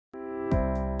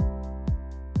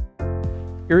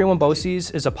Erie One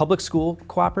BOCES is a public school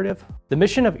cooperative. The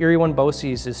mission of Erie One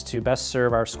BOCES is to best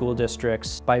serve our school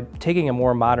districts by taking a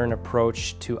more modern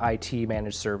approach to IT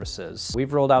managed services.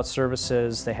 We've rolled out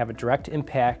services that have a direct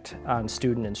impact on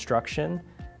student instruction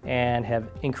and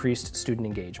have increased student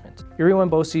engagement. Erie One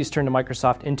BOCES turned to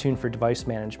Microsoft Intune for device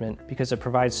management because it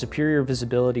provides superior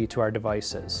visibility to our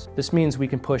devices. This means we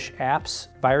can push apps,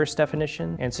 virus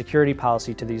definition, and security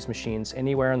policy to these machines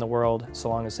anywhere in the world so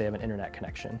long as they have an internet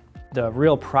connection. The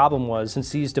real problem was,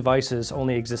 since these devices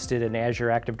only existed in Azure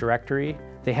Active Directory,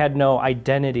 they had no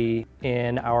identity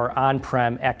in our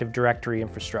on-prem Active Directory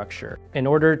infrastructure. In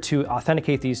order to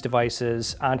authenticate these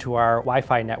devices onto our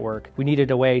Wi-Fi network, we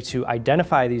needed a way to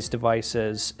identify these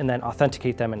devices and then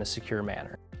authenticate them in a secure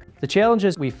manner. The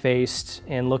challenges we faced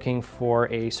in looking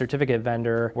for a certificate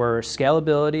vendor were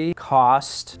scalability,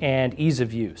 cost, and ease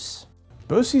of use.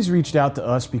 BOCES reached out to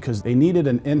us because they needed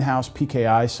an in-house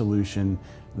PKI solution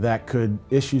that could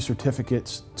issue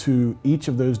certificates to each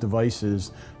of those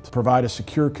devices to provide a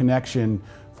secure connection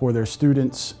for their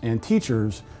students and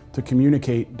teachers to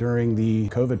communicate during the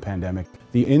COVID pandemic.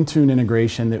 The Intune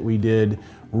integration that we did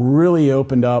really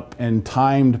opened up and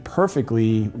timed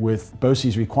perfectly with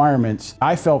BOCES requirements.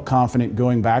 I felt confident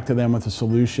going back to them with a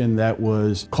solution that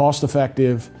was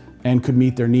cost-effective and could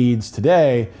meet their needs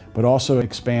today, but also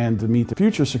expand to meet the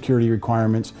future security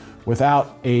requirements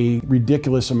without a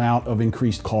ridiculous amount of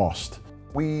increased cost.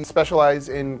 We specialize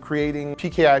in creating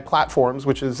PKI platforms,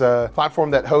 which is a platform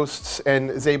that hosts and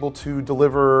is able to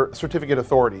deliver certificate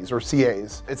authorities, or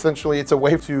CAs. Essentially, it's a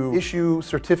way to issue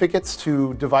certificates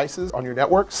to devices on your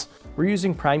networks. We're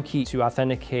using PrimeKey to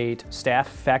authenticate staff,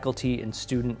 faculty, and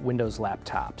student Windows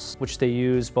laptops, which they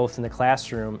use both in the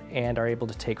classroom and are able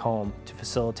to take home to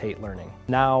facilitate learning.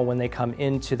 Now, when they come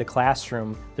into the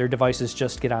classroom, their devices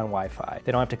just get on Wi-Fi.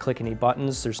 They don't have to click any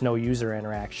buttons, there's no user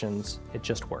interactions, it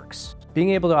just works.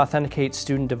 Being able to authenticate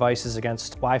student devices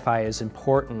against Wi-Fi is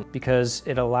important because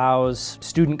it allows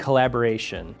student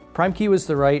collaboration. PrimeKey was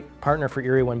the right partner for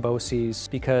Erie One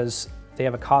BOCES because they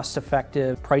have a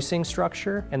cost-effective pricing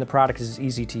structure and the product is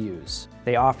easy to use.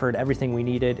 They offered everything we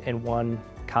needed in one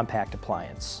compact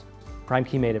appliance.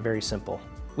 PrimeKey made it very simple.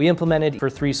 We implemented for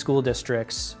 3 school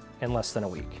districts in less than a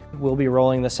week. We'll be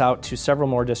rolling this out to several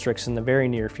more districts in the very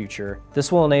near future.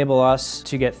 This will enable us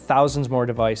to get thousands more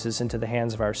devices into the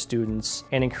hands of our students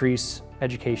and increase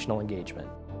educational engagement.